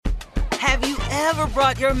Have you ever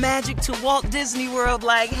brought your magic to Walt Disney World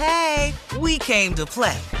like, hey, we came to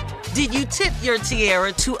play? Did you tip your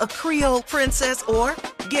tiara to a Creole princess or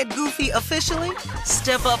get goofy officially?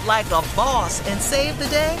 Step up like a boss and save the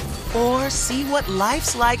day? Or see what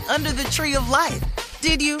life's like under the tree of life?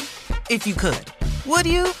 Did you? If you could. Would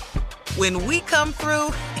you? When we come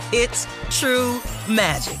through, it's true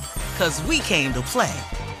magic. 'Cause we came to play.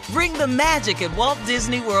 Bring the magic at Walt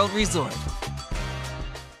Disney World Resort.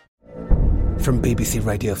 From BBC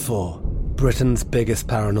Radio 4, Britain's biggest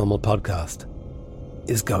paranormal podcast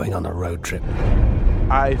is going on a road trip.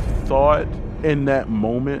 I thought in that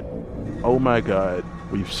moment, oh my God,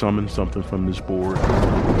 we've summoned something from this board.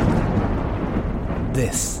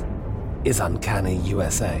 This is Uncanny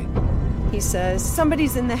USA. He says,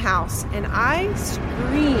 somebody's in the house, and I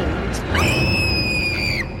screamed.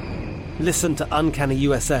 Listen to Uncanny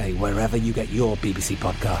USA wherever you get your BBC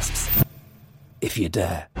podcasts, if you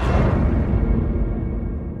dare.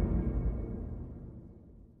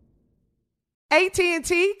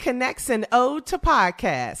 AT&T connects an ode to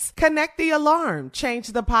podcasts. Connect the alarm. Change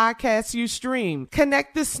the podcast you stream.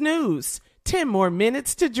 Connect the snooze. 10 more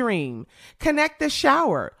minutes to dream. Connect the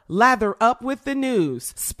shower. Lather up with the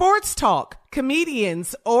news. Sports talk,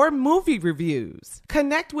 comedians, or movie reviews.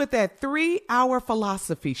 Connect with that 3-hour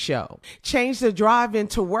philosophy show. Change the drive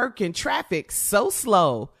into work in traffic so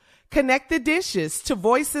slow. Connect the dishes to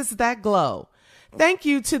voices that glow. Thank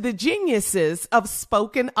you to the geniuses of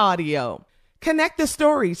spoken audio. Connect the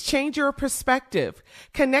stories, change your perspective.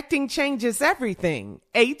 Connecting changes everything.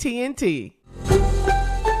 AT&T.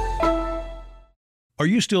 Are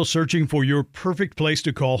you still searching for your perfect place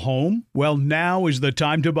to call home? Well, now is the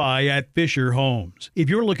time to buy at Fisher Homes. If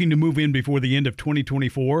you're looking to move in before the end of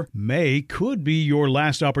 2024, May could be your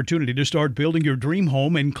last opportunity to start building your dream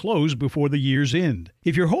home and close before the year's end.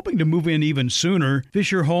 If you're hoping to move in even sooner,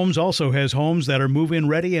 Fisher Homes also has homes that are move-in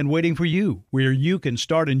ready and waiting for you, where you can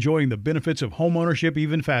start enjoying the benefits of homeownership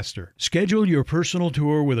even faster. Schedule your personal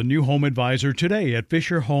tour with a new home advisor today at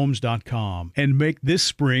FisherHomes.com and make this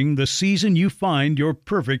spring the season you find your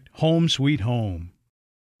perfect home sweet home.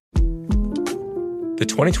 The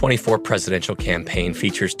 2024 presidential campaign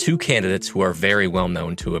features two candidates who are very well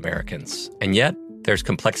known to Americans. And yet, there's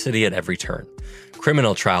complexity at every turn.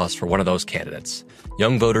 Criminal trials for one of those candidates.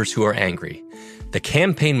 Young voters who are angry. The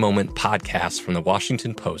Campaign Moment podcast from the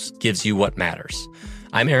Washington Post gives you what matters.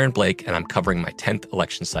 I'm Aaron Blake, and I'm covering my 10th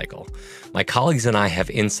election cycle. My colleagues and I have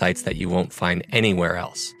insights that you won't find anywhere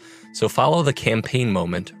else. So follow the Campaign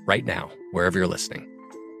Moment right now, wherever you're listening.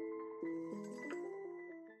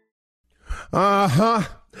 I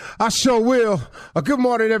sure will. Good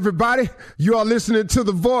morning, everybody. You are listening to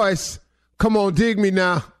The Voice. Come on, dig me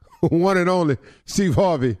now. One and only, Steve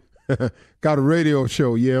Harvey. Got a radio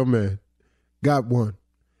show. Yeah, man. Got one.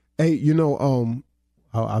 Hey,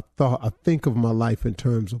 I think of my life in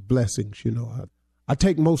terms of blessings. I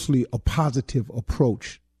take mostly a positive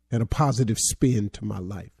approach and a positive spin to my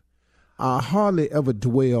life. I hardly ever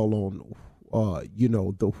dwell on, I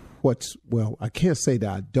can't say that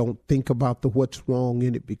I don't think about the what's wrong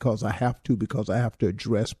in it because I have to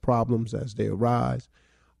address problems as they arise.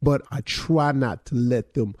 But I try not to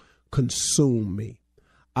let them consume me.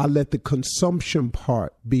 I let the consumption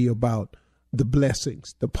part be about the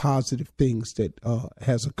blessings, the positive things that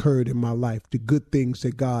has occurred in my life, the good things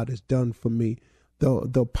that God has done for me,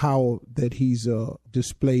 the power that he's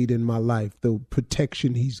displayed in my life, the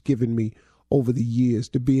protection he's given me over the years,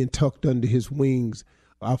 to being tucked under his wings.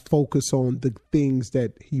 I focus on the things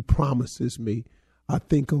that he promises me. I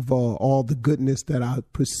think of all the goodness that I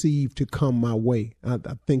perceive to come my way. I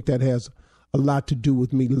think that has a lot to do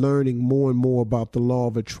with me learning more and more about the law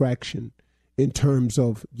of attraction in terms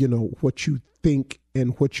of, what you think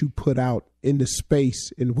and what you put out in the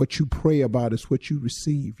space, and what you pray about is what you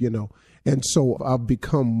receive, And so I've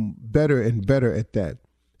become better and better at that.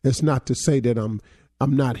 It's not to say that I'm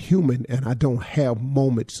not human and I don't have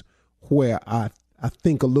moments where I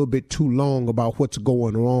think a little bit too long about what's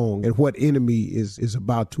going wrong and what enemy is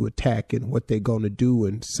about to attack and what they're going to do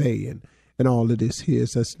and say and all of this here.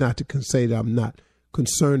 So that's not to say that I'm not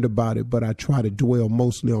concerned about it, but I try to dwell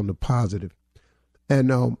mostly on the positive. And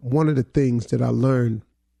one of the things that I learned,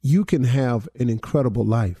 you can have an incredible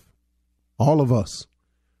life. All of us,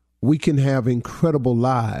 we can have incredible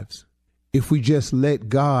lives if we just let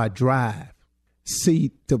God drive.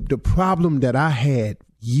 See, the problem that I had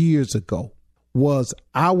years ago was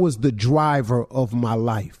I was the driver of my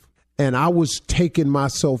life, and I was taking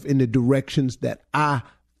myself in the directions that I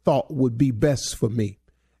thought would be best for me.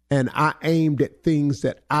 And I aimed at things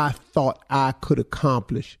that I thought I could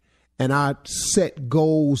accomplish. and I set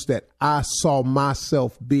goals that I saw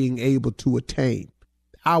myself being able to attain.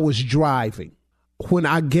 I was driving. When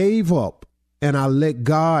I gave up and I let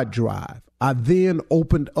God drive, I then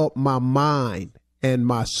opened up my mind and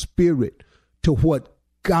my spirit to what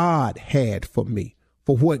God had for me,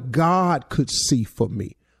 for what God could see for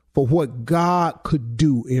me, for what God could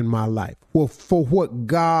do in my life, for what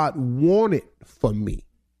God wanted for me.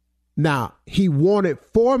 Now, he wanted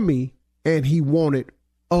for me and he wanted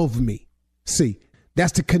of me. See,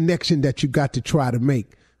 that's the connection that you got to try to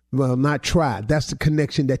make. Well, not try. That's the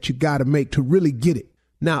connection that you got to make to really get it.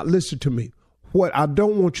 Now, listen to me. What I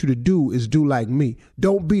don't want you to do is do like me.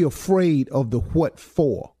 Don't be afraid of the what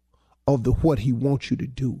for, of the what he wants you to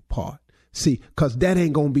do part. See, because that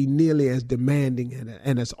ain't going to be nearly as demanding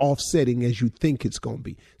and as offsetting as you think it's going to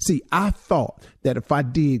be. See, I thought that if I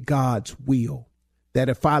did God's will, that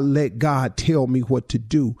if I let God tell me what to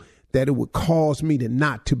do, that it would cause me to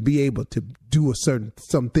not to be able to do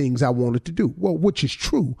some things I wanted to do. Well, which is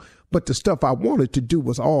true, but the stuff I wanted to do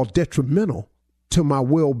was all detrimental to my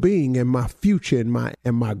well-being and my future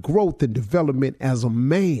and my growth and development as a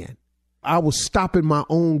man. I was stopping my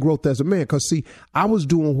own growth as a man because, see, I was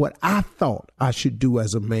doing what I thought I should do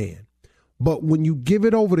as a man. But when you give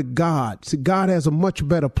it over to God, see, God has a much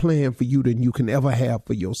better plan for you than you can ever have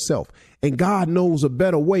for yourself. And God knows a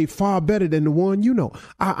better way, far better than the one you know.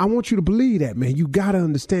 I want you to believe that, man. You got to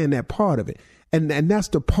understand that part of it. And that's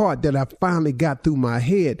the part that I finally got through my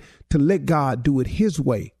head, to let God do it his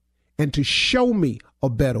way and to show me a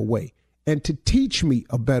better way and to teach me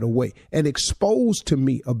a better way and expose to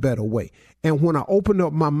me a better way. And when I opened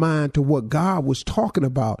up my mind to what God was talking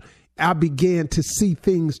about, I began to see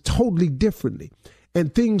things totally differently,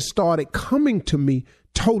 and things started coming to me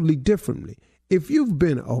totally differently. If you've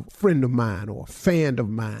been a friend of mine or a fan of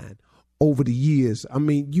mine over the years, I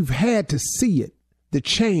mean, you've had to see it, the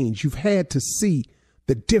change. You've had to see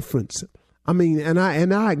the difference. I mean, and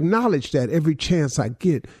I acknowledge that every chance I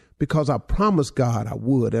get, because I promised God I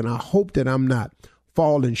would, and I hope that I'm not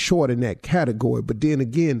falling short in that category. But then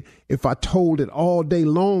again, if I told it all day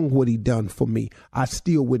long what he done for me, I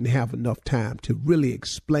still wouldn't have enough time to really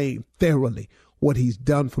explain thoroughly what he's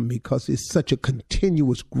done for me, because it's such a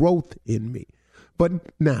continuous growth in me. But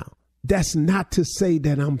now, that's not to say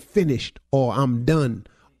that I'm finished or I'm done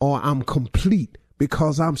or I'm complete,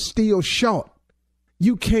 because I'm still short.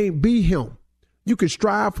 You can't be him. You can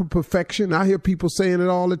strive for perfection. I hear people saying it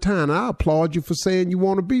all the time. I applaud you for saying you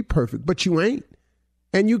want to be perfect, but you ain't.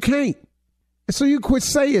 And you can't. And so you quit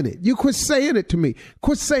saying it. You quit saying it to me.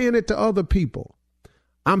 Quit saying it to other people.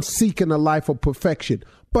 I'm seeking a life of perfection,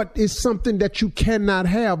 but it's something that you cannot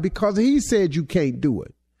have because he said you can't do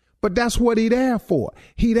it. But that's what he there for.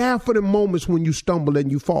 He there for the moments when you stumble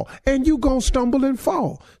and you fall. And you gonna stumble and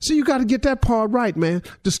fall. So you got to get that part right, man.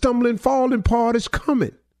 The stumbling, falling part is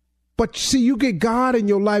coming. But see, you get God in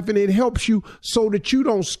your life and it helps you so that you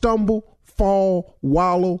don't stumble, fall,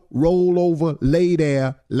 wallow, roll over, lay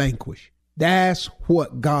there, languish. That's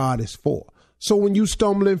what God is for. So when you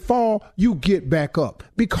stumble and fall, you get back up,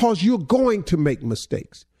 because you're going to make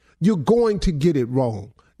mistakes. You're going to get it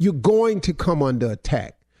wrong. You're going to come under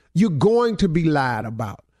attack. You're going to be lied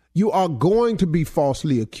about. You are going to be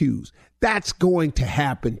falsely accused. That's going to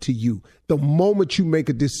happen to you the moment you make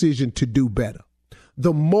a decision to do better.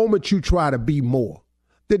 The moment you try to be more.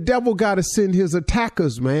 The devil got to send his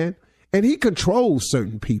attackers, man. And he controls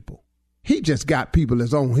certain people. He just got people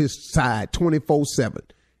that's on his side 24/7.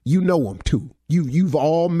 You know them too. You've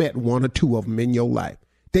all met one or two of them in your life.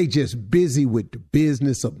 They just busy with the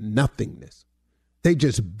business of nothingness. They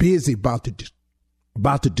just busy about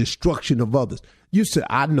the destruction of others. You say,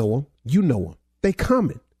 I know them. You know them. They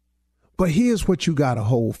coming. But here's what you got to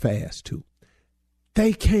hold fast to.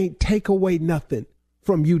 They can't take away nothing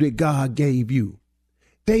from you that God gave you.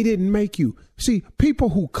 They didn't make you. See, people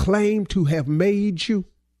who claim to have made you,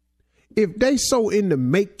 if they so in the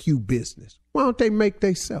make you business, why don't they make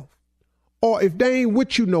theyself? Or if they ain't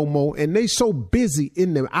with you no more and they so busy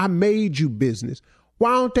in them I made you business,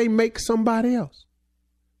 why don't they make somebody else?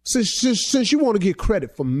 Since you want to get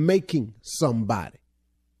credit for making somebody,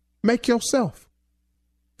 make yourself.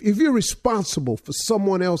 If you're responsible for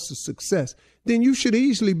someone else's success, then you should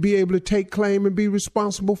easily be able to take claim and be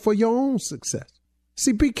responsible for your own success.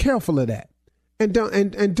 See, be careful of that. And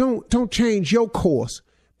don't change your course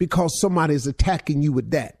because somebody's attacking you with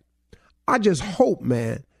that. I just hope,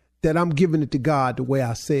 man, that I'm giving it to God the way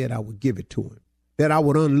I said I would give it to him. That I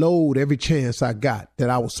would unload every chance I got that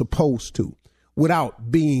I was supposed to without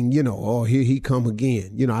being, oh, here he come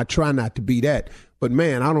again. I try not to be that. But,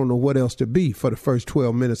 man, I don't know what else to be for the first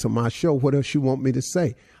 12 minutes of my show. What else you want me to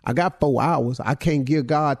say? I got 4 hours. I can't give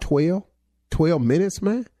God 12 minutes,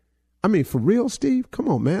 man. I mean, for real, Steve? Come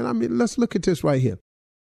on, man. I mean, let's look at this right here.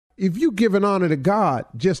 If you giving honor to God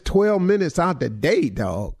just 12 minutes out the day,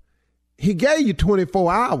 dog, he gave you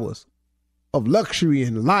 24 hours of luxury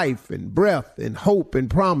and life and breath and hope and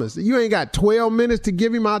promise. You ain't got 12 minutes to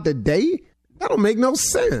give him out the day? That don't make no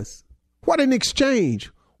sense. What an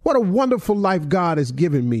exchange. What a wonderful life God has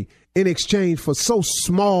given me in exchange for so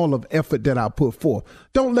small of effort that I put forth.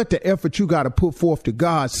 Don't let the effort you got to put forth to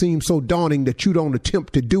God seem so daunting that you don't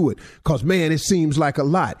attempt to do it. Because, man, it seems like a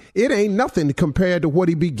lot. It ain't nothing compared to what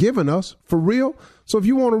he be giving us, for real. So if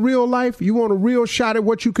you want a real life, you want a real shot at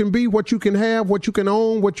what you can be, what you can have, what you can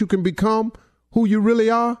own, what you can become, who you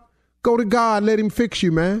really are, go to God, let him fix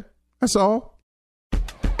you, man. That's all.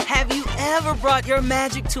 Have you ever brought your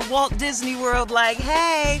magic to Walt Disney World like,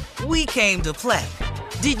 hey, we came to play?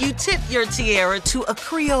 Did you tip your tiara to a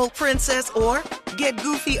Creole princess or get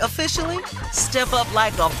goofy officially? Step up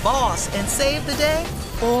like a boss and save the day?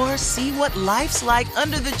 Or see what life's like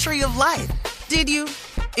under the tree of life? Did you?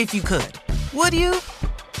 If you could. Would you?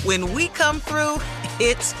 When we come through,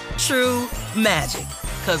 it's true magic.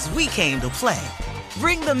 'Cause we came to play.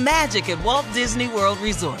 Bring the magic at Walt Disney World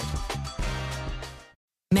Resort.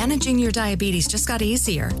 Managing your diabetes just got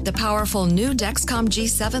easier. The powerful new Dexcom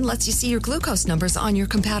G7 lets you see your glucose numbers on your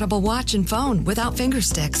compatible watch and phone without finger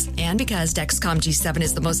sticks. And because Dexcom G7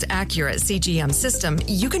 is the most accurate CGM system,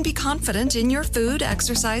 you can be confident in your food,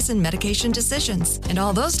 exercise, and medication decisions. And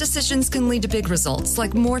all those decisions can lead to big results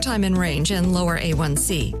like more time in range and lower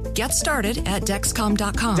A1C. Get started at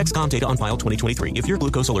Dexcom.com. Dexcom data on file 2023. If your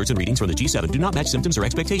glucose alerts and readings from the G7 do not match symptoms or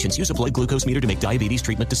expectations, use a blood glucose meter to make diabetes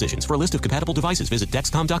treatment decisions. For a list of compatible devices, visit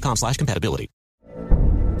Dexcom.com/compatibility.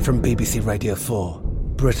 From BBC Radio 4,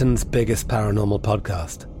 Britain's biggest paranormal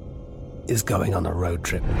podcast is going on a road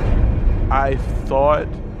trip. I thought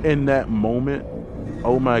in that moment,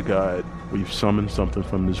 oh my God, we've summoned something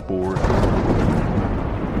from this board.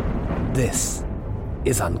 This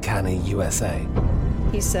is Uncanny USA.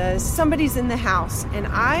 He says, somebody's in the house, and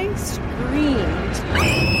I screamed.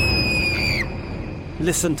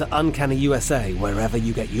 Listen to Uncanny USA wherever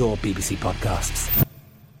you get your BBC podcasts,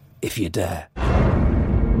 if you dare.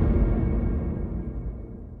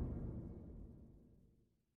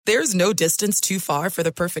 There's no distance too far for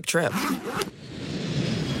the perfect trip.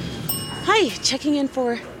 Hi, checking in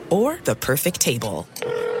for... Or the perfect table.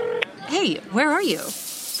 Hey, where are you?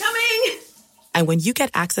 Coming! And when you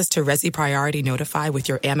get access to Resi Priority Notify with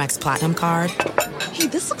your Amex Platinum card... Hey,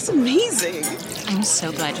 this looks amazing! I'm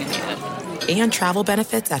so glad you made it. And travel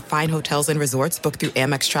benefits at fine hotels and resorts booked through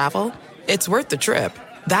Amex Travel, it's worth the trip.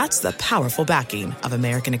 That's the powerful backing of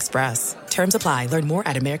American Express. Terms apply. Learn more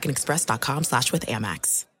at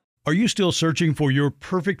americanexpress.com/withAmex. Are you still searching for your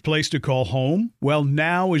perfect place to call home? Well,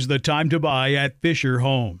 now is the time to buy at Fisher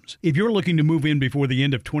Homes. If you're looking to move in before the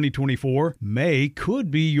end of 2024, May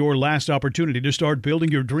could be your last opportunity to start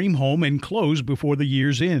building your dream home and close before the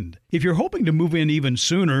year's end. If you're hoping to move in even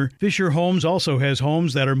sooner, Fisher Homes also has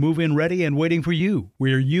homes that are move-in ready and waiting for you,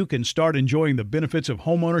 where you can start enjoying the benefits of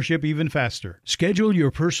homeownership even faster. Schedule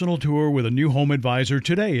your personal tour with a new home advisor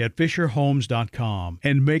today at FisherHomes.com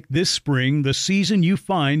and make this spring the season you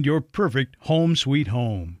find your perfect home sweet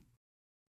home.